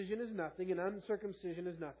 Circumcision is nothing and uncircumcision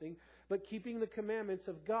is nothing, but keeping the commandments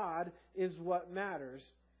of God is what matters.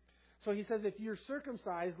 So he says, if you're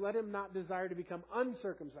circumcised, let him not desire to become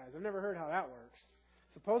uncircumcised. I've never heard how that works.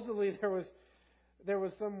 Supposedly there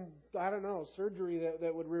was some, surgery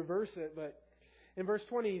that would reverse it. But in verse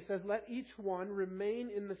 20 he says, let each one remain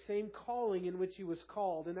in the same calling in which he was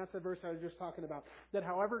called. And that's the verse I was just talking about. That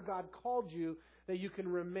however God called you, that you can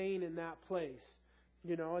remain in that place.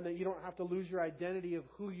 And that you don't have to lose your identity of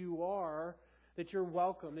who you are. That you're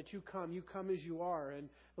welcome, that you come as you are. And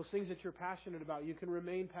those things that you're passionate about, you can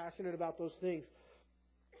remain passionate about those things.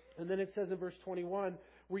 And then it says in verse 21,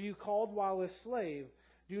 were you called while a slave?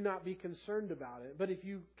 Do not be concerned about it. But if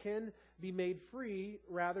you can be made free,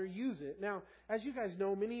 rather use it. Now, as you guys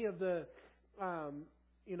know, many of the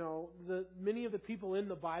people in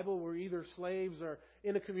the Bible were either slaves or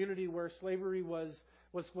in a community where slavery was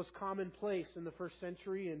commonplace in the first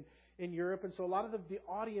century in Europe. And so a lot of the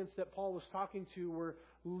audience that Paul was talking to were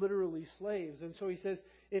literally slaves. And so he says,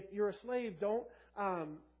 if you're a slave,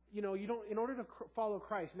 in order to follow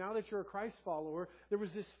Christ, now that you're a Christ follower, there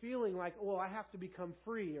was this feeling like, well, I have to become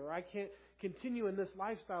free, or I can't continue in this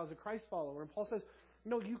lifestyle as a Christ follower. And Paul says,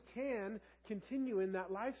 no, you can continue in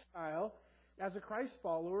that lifestyle as a Christ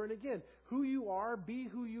follower. And again, who you are, be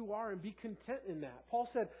who you are, and be content in that. Paul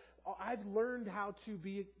said, I've learned how to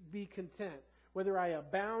be content. Whether I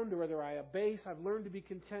abound or whether I abase, I've learned to be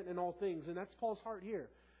content in all things. And that's Paul's heart here,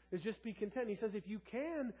 is just be content. He says if you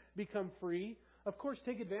can become free, of course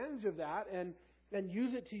take advantage of that and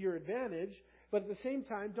use it to your advantage. But at the same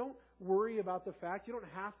time, don't worry about the fact you don't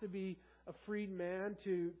have to be a freed man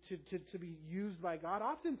to be used by God.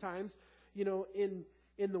 Oftentimes,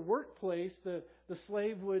 in the workplace, the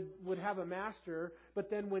slave would have a master, but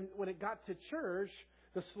then when it got to church,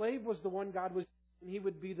 the slave was the one God was. He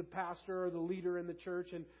would be the pastor or the leader in the church,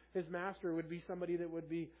 and his master would be somebody that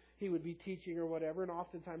he would be teaching or whatever, and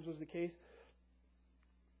oftentimes was the case.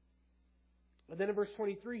 And then in verse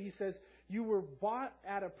 23 he says, you were bought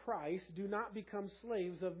at a price, do not become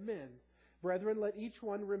slaves of men. Brethren, let each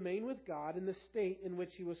one remain with God in the state in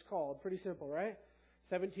which he was called. Pretty simple, right?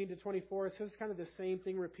 17 to 24, it says kind of the same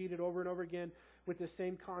thing repeated over and over again with the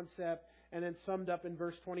same concept. And then summed up in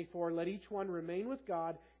verse 24, let each one remain with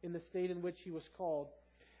God in the state in which he was called.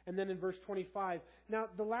 And then in verse 25, now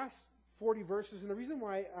the last 40 verses, and the reason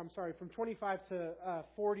why, from 25 to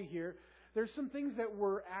 40 here, there's some things that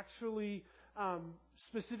were actually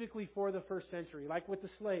specifically for the first century, like with the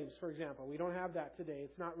slaves, for example. We don't have that today.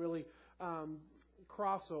 It's not really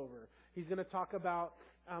crossover. He's going to talk about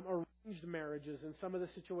arranged marriages and some of the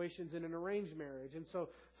situations in an arranged marriage. And so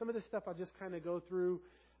some of this stuff I'll just kind of go through.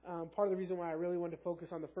 Part of the reason why I really wanted to focus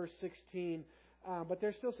on the first 16. But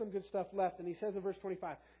there's still some good stuff left. And he says in verse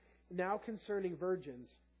 25, now concerning virgins.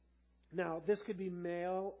 Now, this could be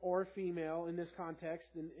male or female in this context.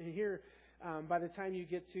 And here, by the time you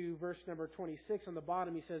get to verse number 26 on the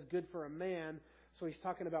bottom, he says, good for a man. So he's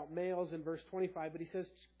talking about males in verse 25. But he says,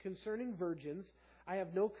 concerning virgins, I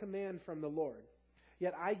have no command from the Lord.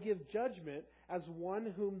 Yet I give judgment as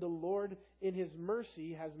one whom the Lord in his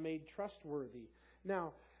mercy has made trustworthy.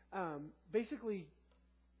 Now, basically,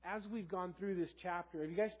 as we've gone through this chapter, have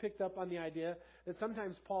you guys picked up on the idea that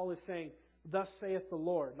sometimes Paul is saying, thus saith the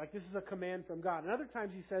Lord, like this is a command from God. And other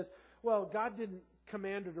times he says, well, God didn't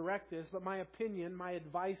command or direct this, but my opinion, my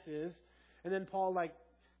advice is, and then Paul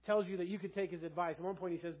tells you that you could take his advice. At one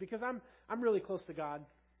point he says, because I'm really close to God.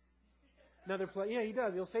 Another place, yeah, he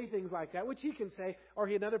does. He'll say things like that, which he can say. Or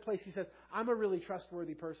another place he says, I'm a really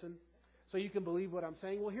trustworthy person, so you can believe what I'm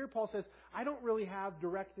saying. Well, here Paul says, I don't really have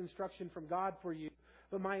direct instruction from God for you,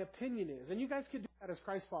 but my opinion is. And you guys could do that as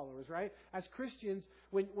Christ followers, right? As Christians,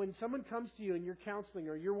 when someone comes to you and you're counseling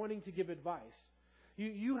or you're wanting to give advice,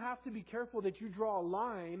 you have to be careful that you draw a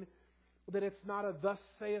line that it's not a thus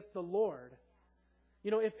saith the Lord.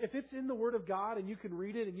 If it's in the Word of God and you can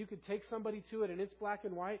read it and you can take somebody to it and it's black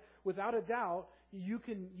and white, without a doubt, you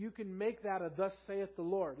can make that a thus saith the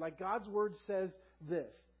Lord. Like God's Word says this.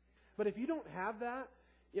 But if you don't have that,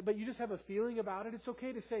 but you just have a feeling about it, it's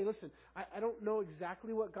okay to say, listen, I don't know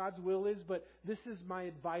exactly what God's will is, but this is my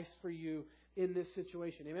advice for you in this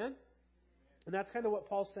situation. Amen? And that's kind of what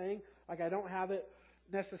Paul's saying. Like, I don't have it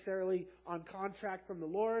necessarily on contract from the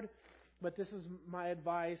Lord, but this is my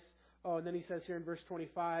advice. Oh, and then he says here in verse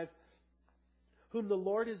 25, whom the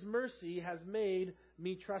Lord His mercy has made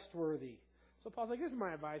me trustworthy. So Paul's like, this is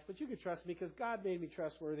my advice, but you can trust me because God made me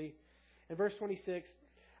trustworthy. In verse 26,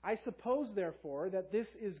 I suppose, therefore, that this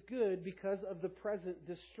is good because of the present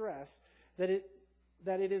distress, that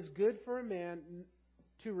it is good for a man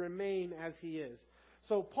to remain as he is.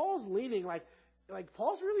 So Paul's leaning like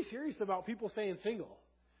Paul's really serious about people staying single.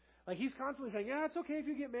 Like, he's constantly saying, yeah, it's okay if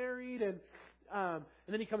you get married, and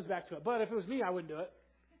then he comes back to it. But if it was me, I wouldn't do it.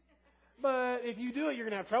 But if you do it, you're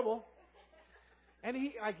going to have trouble. And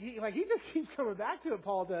he just keeps coming back to it,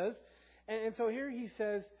 Paul does. And so here he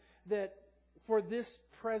says that for this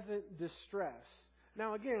present distress.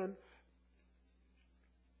 Now again,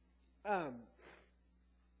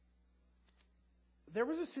 there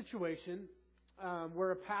was a situation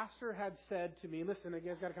where a pastor had said to me, listen, you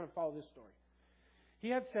guys got to kind of follow this story. He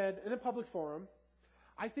had said in a public forum,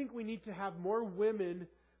 I think we need to have more women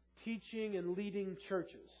teaching and leading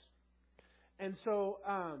churches. And so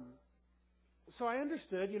I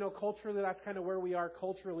understood, culturally, that's kind of where we are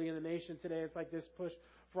culturally in the nation today. It's like this push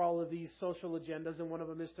for all of these social agendas, and one of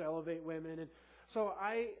them is to elevate women. And so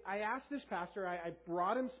I asked this pastor, I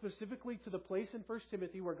brought him specifically to the place in 1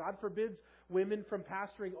 Timothy where God forbids women from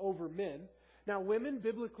pastoring over men. Now, women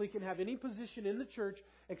biblically can have any position in the church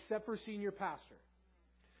except for senior pastor.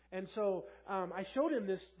 And so I showed him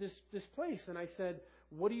this place, and I said,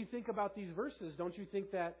 what do you think about these verses? Don't you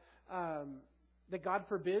think that God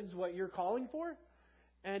forbids what you're calling for?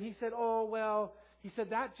 And he said,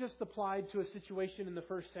 that just applied to a situation in the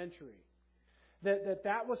first century.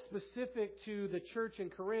 That was specific to the church in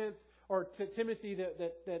Corinth, or to Timothy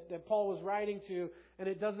that Paul was writing to, and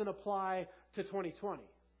it doesn't apply to 2020.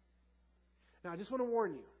 Now, I just want to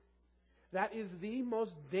warn you, that is the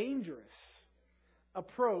most dangerous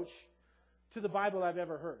approach to the Bible I've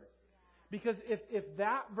ever heard. Because if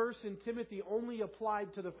that verse in Timothy only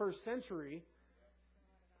applied to the first century,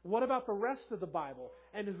 what about the rest of the Bible?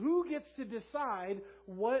 And who gets to decide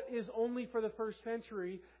what is only for the first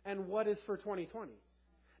century and what is for 2020?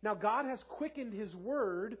 Now, God has quickened His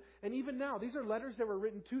Word, and even now, these are letters that were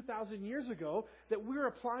written 2,000 years ago that we're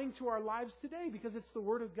applying to our lives today because it's the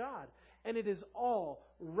Word of God. And it is all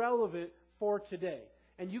relevant for today.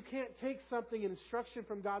 And you can't take something, instruction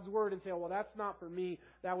from God's Word, and say, well, that's not for me.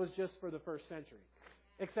 That was just for the first century.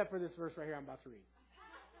 Except for this verse right here I'm about to read.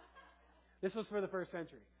 This was for the first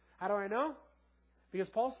century. How do I know? Because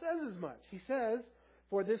Paul says as much. He says,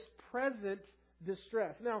 for this present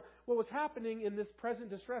distress. Now, what was happening in this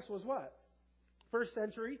present distress was what? First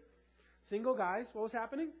century, single guys, what was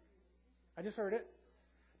happening? I just heard it.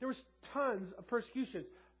 There was tons of persecutions.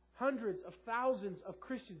 Hundreds of thousands of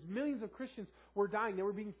Christians, millions of Christians were dying. They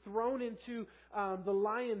were being thrown into the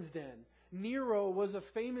lion's den. Nero was a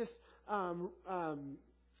famous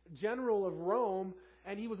general of Rome,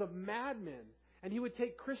 and he was a madman. And he would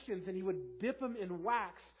take Christians and he would dip them in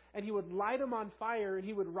wax, and he would light them on fire, and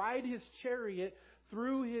he would ride his chariot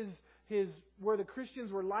through his where the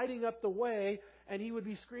Christians were lighting up the way, and he would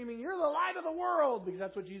be screaming, "You're the light of the world," because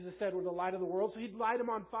that's what Jesus said, we're the light of the world. So he'd light them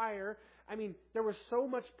on fire. I mean, there was so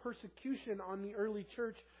much persecution on the early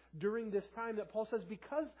church during this time that Paul says,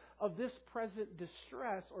 because of this present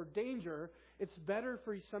distress or danger, it's better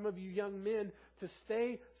for some of you young men to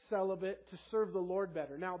stay celibate, to serve the Lord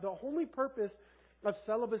better. Now, the only purpose of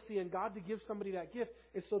celibacy and God to give somebody that gift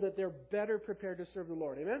is so that they're better prepared to serve the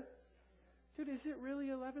Lord. Amen? Dude, is it really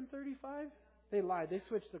 11:35? They lied. They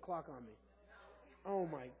switched the clock on me. Oh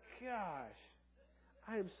my gosh.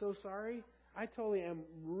 I am so sorry. I totally am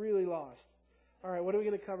really lost. All right, what are we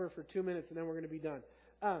going to cover for 2 minutes and then we're going to be done?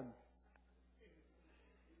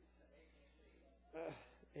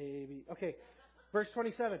 Okay, verse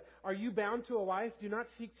 27. Are you bound to a wife? Do not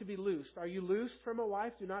seek to be loosed. Are you loosed from a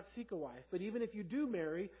wife? Do not seek a wife. But even if you do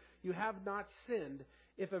marry, you have not sinned.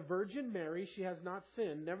 If a virgin marries, she has not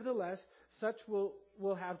sinned. Nevertheless, such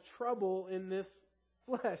will have trouble in this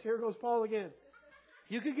flesh. Here goes Paul again.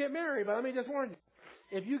 You could get married, but let me just warn you.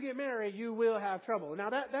 If you get married, you will have trouble. Now,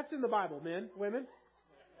 that's in the Bible, men, women.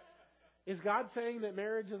 Is God saying that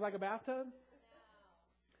marriage is like a bathtub?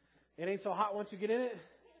 It ain't so hot once you get in it?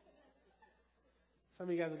 Some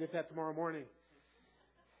of you guys will get that tomorrow morning.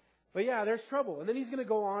 But yeah, there's trouble. And then he's going to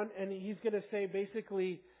go on and he's going to say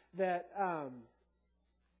basically that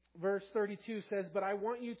verse 32 says, but I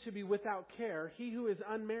want you to be without care. He who is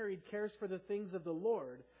unmarried cares for the things of the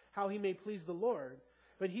Lord, how he may please the Lord.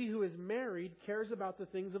 But he who is married cares about the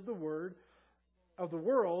things of the world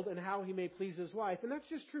and how he may please his wife. And that's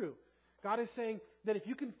just true. God is saying that if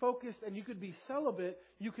you can focus and you could be celibate,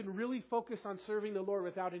 you can really focus on serving the Lord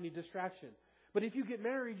without any distraction. But if you get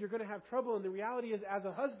married, you're going to have trouble. And the reality is, as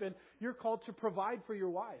a husband, you're called to provide for your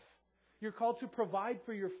wife. You're called to provide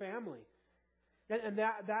for your family. And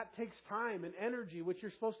that takes time and energy, which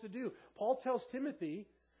you're supposed to do. Paul tells Timothy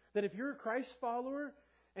that if you're a Christ follower,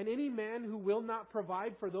 and any man who will not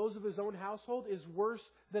provide for those of his own household is worse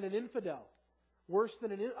than an infidel. Worse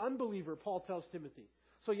than an unbeliever, Paul tells Timothy.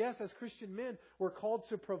 So yes, as Christian men, we're called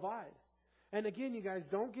to provide. And again, you guys,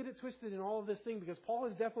 don't get it twisted in all of this thing, because Paul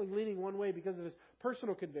is definitely leaning one way because of his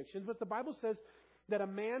personal convictions. But the Bible says that a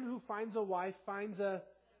man who finds a wife finds a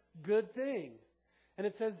good thing. And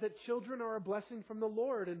it says that children are a blessing from the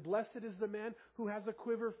Lord, and blessed is the man who has a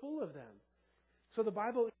quiver full of them. So the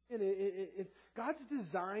Bible, God's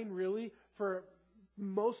design really for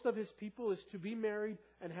most of His people is to be married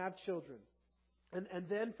and have children. And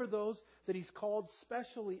then for those that He's called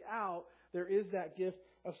specially out, there is that gift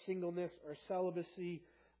of singleness or celibacy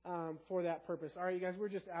for that purpose. All right, you guys, we're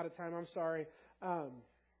just out of time. I'm sorry.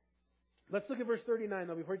 Let's look at verse 39,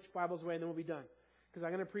 though, before you put your Bibles away, and then we'll be done. Because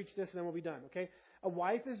I'm going to preach this, and then we'll be done, okay? A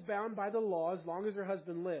wife is bound by the law as long as her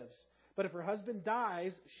husband lives. But if her husband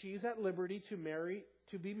dies, she's at liberty to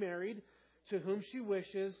be married to whom she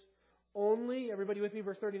wishes, only, everybody with me,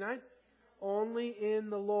 verse 39? Only in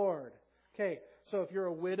the Lord. Okay, so if you're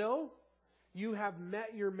a widow, you have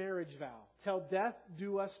met your marriage vow. Till death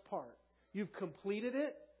do us part. You've completed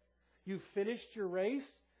it. You've finished your race.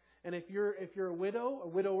 And if you're a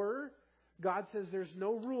widower, God says there's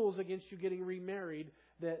no rules against you getting remarried,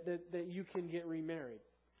 that you can get remarried.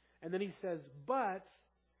 And then He says, but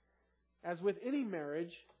as with any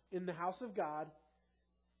marriage in the house of God,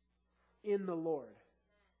 in the Lord.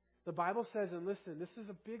 The Bible says, and listen, this is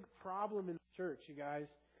a big problem in the church, you guys.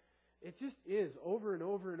 It just is over and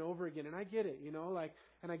over and over again. And I get it,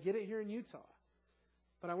 and I get it here in Utah.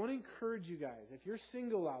 But I want to encourage you guys, if you're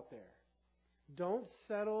single out there, don't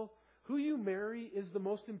settle. Who you marry is the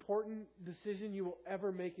most important decision you will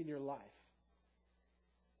ever make in your life.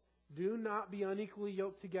 Do not be unequally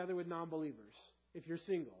yoked together with non-believers if you're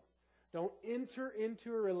single. Don't enter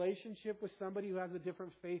into a relationship with somebody who has a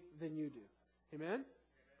different faith than you do. Amen?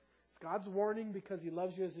 It's God's warning because He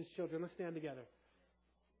loves you as His children. Let's stand together.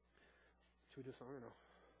 Should we do a song or no?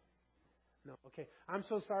 No. Okay. I'm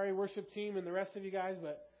so sorry, worship team and the rest of you guys,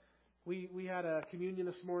 but we had a communion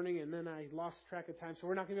this morning, and then I lost track of time. So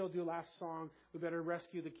we're not going to be able to do a last song. We better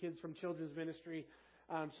rescue the kids from children's ministry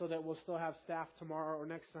so that we'll still have staff tomorrow or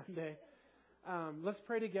next Sunday. Let's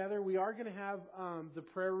pray together. We are going to have the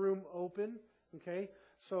prayer room open, okay?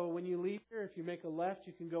 So when you leave here, if you make a left,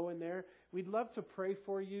 you can go in there. We'd love to pray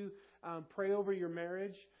for you, pray over your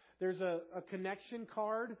marriage. There's a connection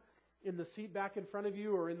card in the seat back in front of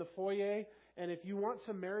you or in the foyer. And if you want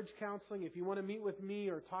some marriage counseling, if you want to meet with me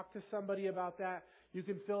or talk to somebody about that, you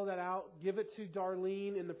can fill that out. Give it to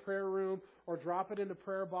Darlene in the prayer room or drop it in the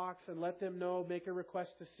prayer box and let them know. Make a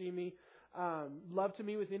request to see me. Love to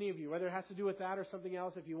meet with any of you, whether it has to do with that or something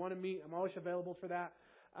else. If you want to meet, I'm always available for that.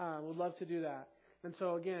 Would love to do that. And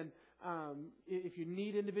so again, if you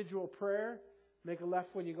need individual prayer, make a left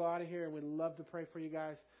when you go out of here, and we'd love to pray for you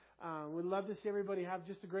guys. We'd love to see everybody have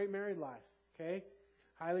just a great married life. Okay?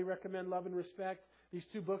 Highly recommend Love and Respect. These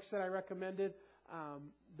 2 books that I recommended,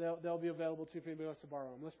 they'll be available too if anybody wants to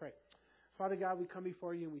borrow them. Let's pray. Father God, we come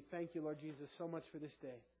before you and we thank you, Lord Jesus, so much for this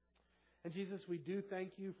day. And Jesus, we do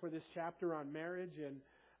thank you for this chapter on marriage and,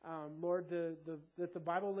 Lord, that the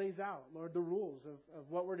Bible lays out, Lord, the rules of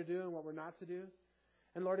what we're to do and what we're not to do.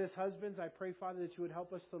 And Lord, as husbands, I pray, Father, that you would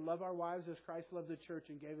help us to love our wives as Christ loved the church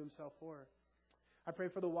and gave Himself for her. I pray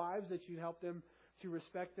for the wives that you'd help them to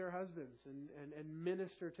respect their husbands and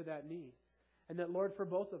minister to that need. And that, Lord, for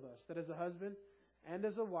both of us, that as a husband and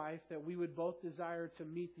as a wife, that we would both desire to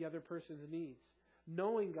meet the other person's needs.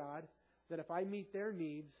 Knowing, God, that if I meet their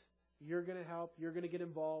needs, you're going to help, you're going to get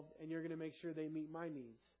involved, and you're going to make sure they meet my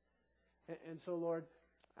needs. And so, Lord,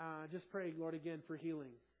 just pray, Lord, again for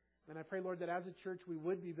healing. And I pray, Lord, that as a church we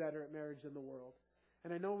would be better at marriage than the world.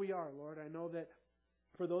 And I know we are, Lord. I know that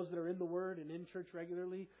for those that are in the Word and in church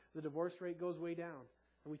regularly, the divorce rate goes way down.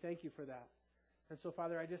 And we thank you for that. And so,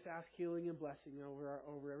 Father, I just ask healing and blessing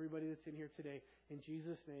over everybody that's in here today. In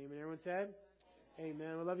Jesus' name. And everyone said?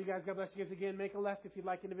 Amen. We love you guys. God bless you guys again. Make a left if you'd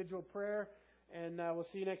like individual prayer. And we'll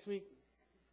see you next week.